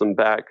calls them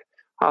back,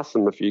 asks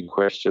them a few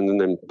questions and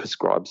then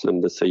prescribes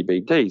them the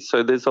CBD.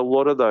 So there's a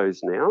lot of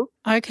those now.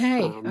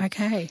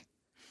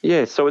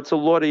 Yeah, so it's a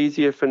lot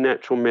easier for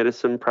natural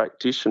medicine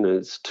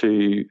practitioners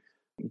to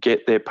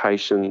get their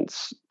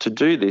patients to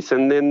do this.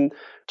 And then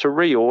to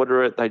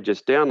reorder it, they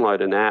just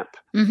download an app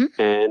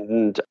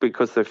and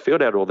because they've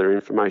filled out all their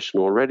information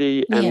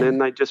already and then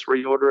they just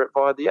reorder it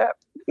via the app.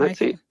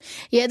 That's it.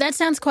 Yeah, that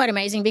sounds quite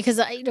amazing because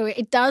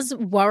it does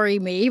worry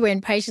me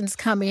when patients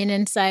come in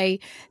and say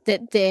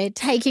that they're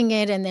taking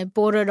it and they've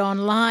bought it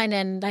online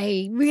and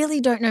they really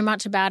don't know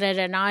much about it,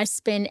 and I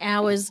spend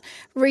hours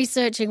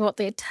researching what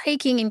they're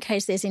taking in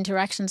case there's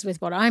interactions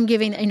with what I'm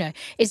giving.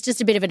 It's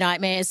just a bit of a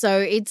nightmare. So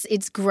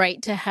it's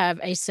great to have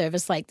a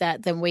service like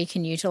that we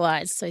can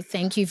utilise. So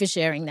thank you for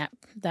sharing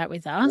that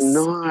with us.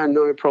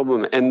 No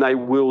problem. And they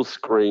will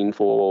screen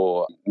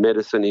for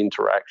medicine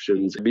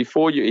interactions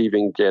before you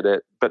even get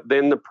it. But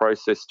then the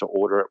process to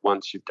order it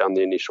once you've done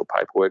the initial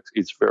paperwork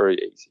is very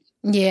easy.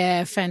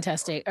 Yeah,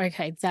 fantastic.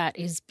 Okay, that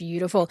is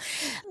beautiful.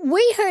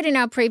 We heard in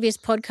our previous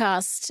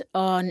podcast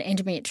on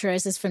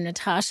endometriosis from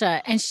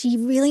Natasha, and she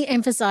really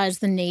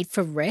emphasised the need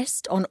for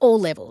rest on all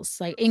levels,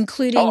 like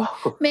including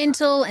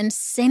mental and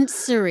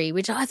sensory,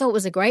 which I thought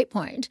was a great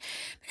point.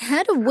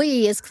 How do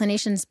we as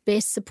clinicians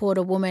best support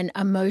a woman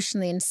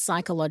emotionally and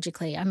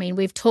psychologically? I mean,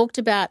 we've talked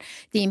about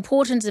the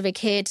importance of a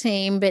care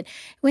team, but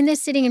when they're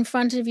sitting in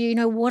front of you,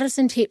 what are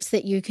some tips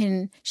that you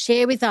can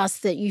share with us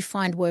that you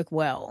find work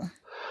well?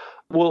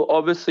 Well,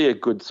 obviously a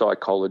good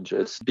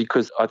psychologist,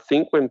 because I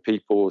think when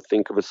people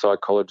think of a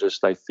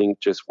psychologist, they think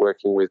just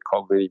working with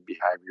cognitive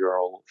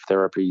behavioural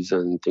therapies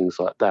and things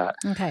like that.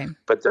 Okay.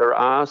 But there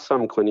are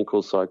some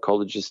clinical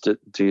psychologists that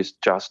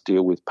just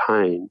deal with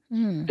pain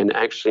and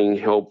actually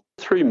help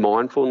through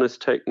mindfulness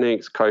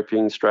techniques,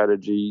 coping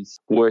strategies,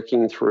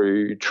 working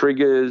through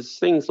triggers,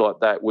 things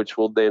like that, which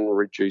will then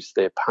reduce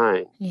their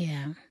pain.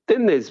 Yeah.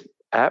 Then there's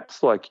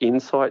apps like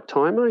Insight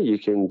Timer you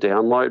can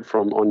download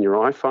from on your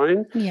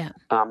iPhone. Yeah.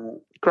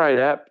 Great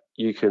app.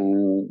 You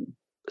can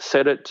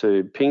set it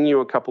to ping you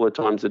a couple of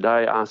times a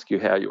day, ask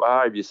you how you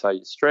are. If you say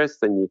you're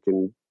stressed, then you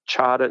can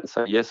chart it and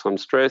say, yes, I'm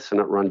stressed,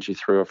 and it runs you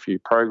through a few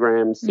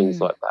programs,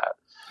 things like that.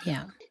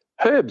 Yeah.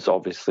 Herbs,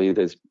 obviously,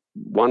 there's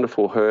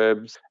wonderful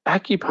herbs.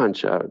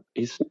 Acupuncture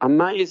is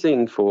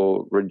amazing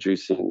for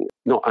reducing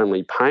not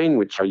only pain,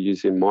 which I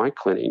use in my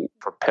clinic,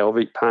 for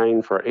pelvic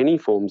pain, for any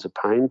forms of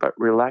pain, but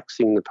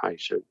relaxing the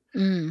patient.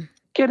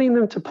 Getting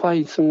them to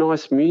play some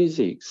nice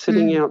music,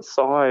 sitting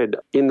outside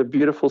in the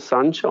beautiful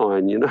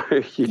sunshine, you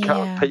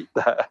can't beat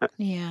that.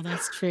 Yeah,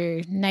 that's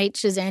true.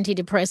 Nature's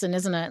antidepressant,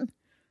 isn't it?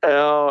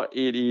 Oh,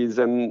 it is.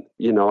 And,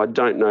 I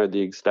don't know the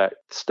exact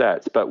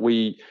stats, but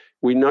we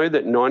know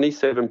that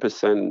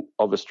 97%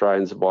 of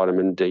Australians are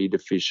vitamin D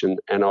deficient,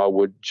 and I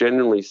would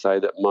generally say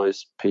that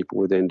most people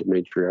with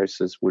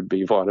endometriosis would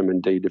be vitamin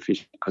D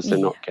deficient because they're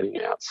not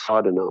getting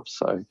outside enough.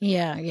 So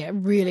Yeah,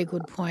 really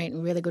good point,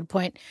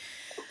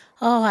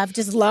 Oh, I've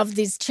just loved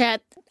this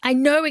chat. I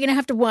know we're going to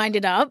have to wind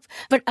it up,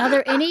 but are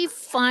there any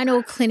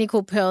final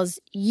clinical pearls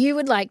you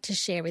would like to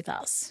share with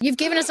us? You've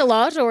given us a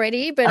lot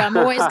already, but I'm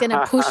always going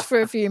to push for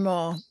a few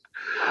more.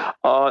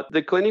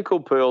 The clinical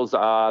pearls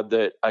are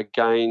that,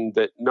 again,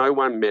 that no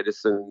one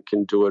medicine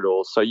can do it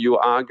all. So you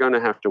are going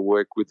to have to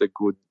work with a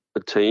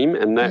team,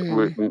 and that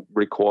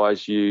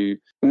requires you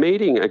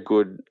meeting a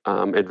good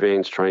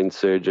advanced trained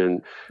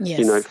surgeon.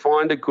 Yes.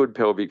 Find a good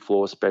pelvic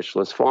floor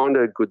specialist, find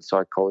a good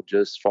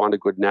psychologist, find a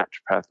good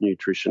naturopath,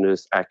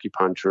 nutritionist,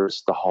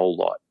 acupuncturist, the whole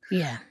lot.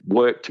 Yeah.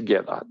 Work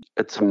together.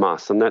 It's a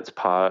must, and that's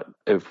part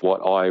of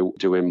what I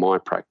do in my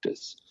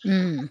practice.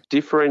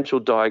 Differential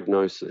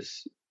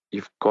diagnosis.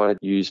 You've got to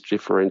use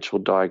differential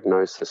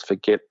diagnosis.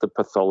 Forget the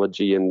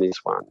pathology in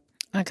this one.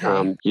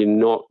 Okay. You're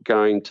not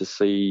going to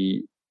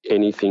see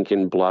anything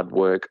in blood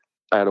work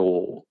at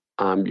all.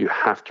 You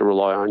have to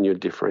rely on your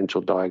differential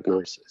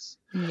diagnosis.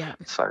 Yeah.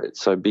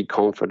 So be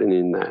confident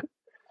in that.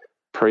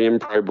 Pre and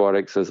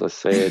probiotics, as I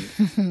said,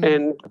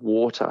 and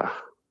water.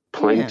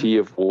 Plenty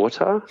of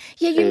water.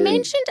 Yeah, you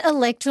mentioned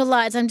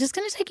electrolytes. I'm just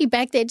going to take you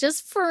back there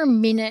just for a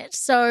minute.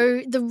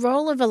 So the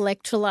role of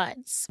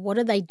electrolytes, what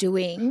are they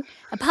doing?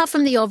 Apart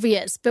from the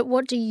obvious, but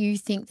what do you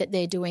think that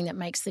they're doing that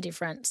makes the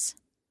difference?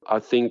 I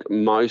think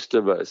most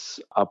of us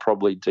are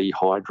probably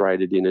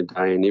dehydrated in a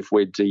day, and if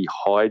we're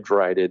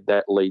dehydrated,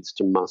 that leads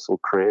to muscle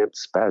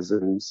cramps,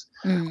 spasms,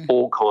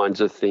 all kinds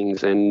of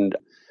things, and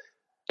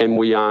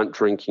we aren't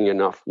drinking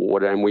enough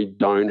water, and we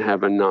don't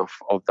have enough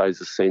of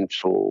those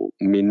essential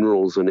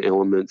minerals and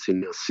elements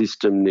in our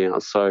system now.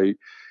 So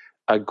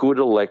a good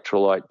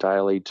electrolyte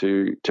daily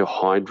to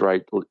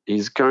hydrate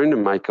is going to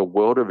make a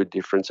world of a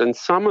difference, and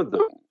some of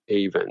them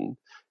even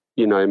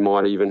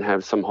might even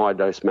have some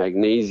high-dose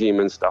magnesium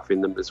and stuff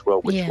in them as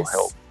well, which will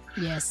help.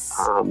 Yes.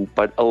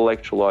 But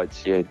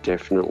electrolytes,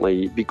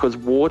 definitely, because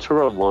water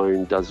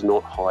alone does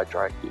not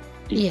hydrate you.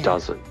 It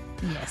doesn't.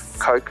 Yes.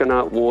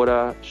 Coconut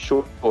water,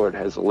 sure, it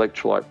has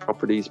electrolyte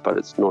properties, but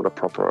it's not a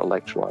proper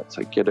electrolyte.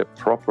 So get a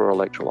proper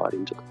electrolyte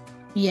into them.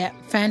 Yeah,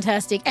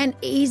 fantastic. And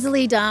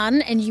easily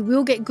done, and you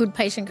will get good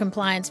patient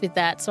compliance with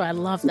that. So I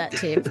love that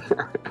tip.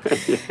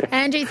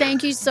 Andrew,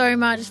 thank you so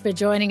much for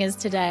joining us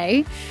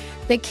today.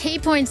 The key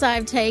points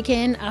I've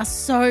taken are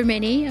so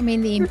many. I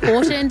mean, the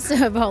importance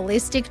of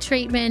holistic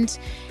treatment,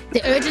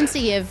 the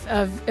urgency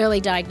of early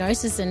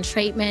diagnosis and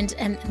treatment,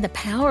 and the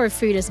power of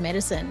food as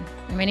medicine.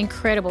 I mean,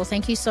 incredible.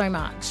 Thank you so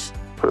much.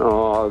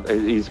 Oh, it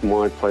is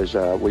my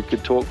pleasure. We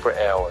could talk for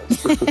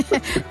hours.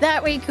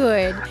 That we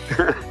could.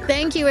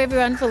 Thank you,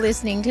 everyone, for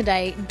listening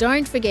today.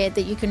 Don't forget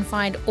that you can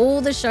find all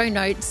the show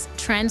notes,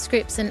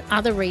 transcripts, and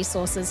other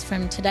resources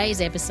from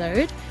today's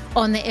episode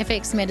on the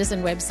FX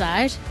Medicine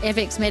website,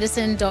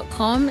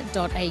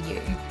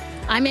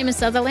 fxmedicine.com.au. I'm Emma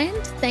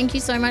Sutherland. Thank you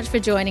so much for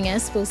joining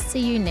us. We'll see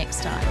you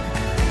next time.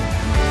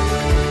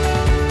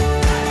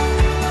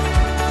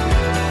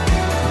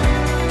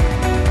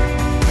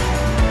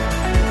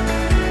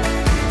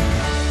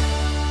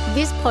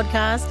 This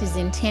podcast is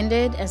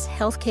intended as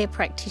healthcare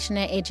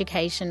practitioner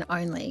education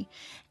only,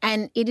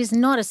 and it is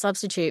not a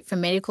substitute for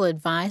medical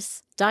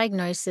advice,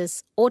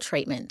 diagnosis, or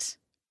treatment.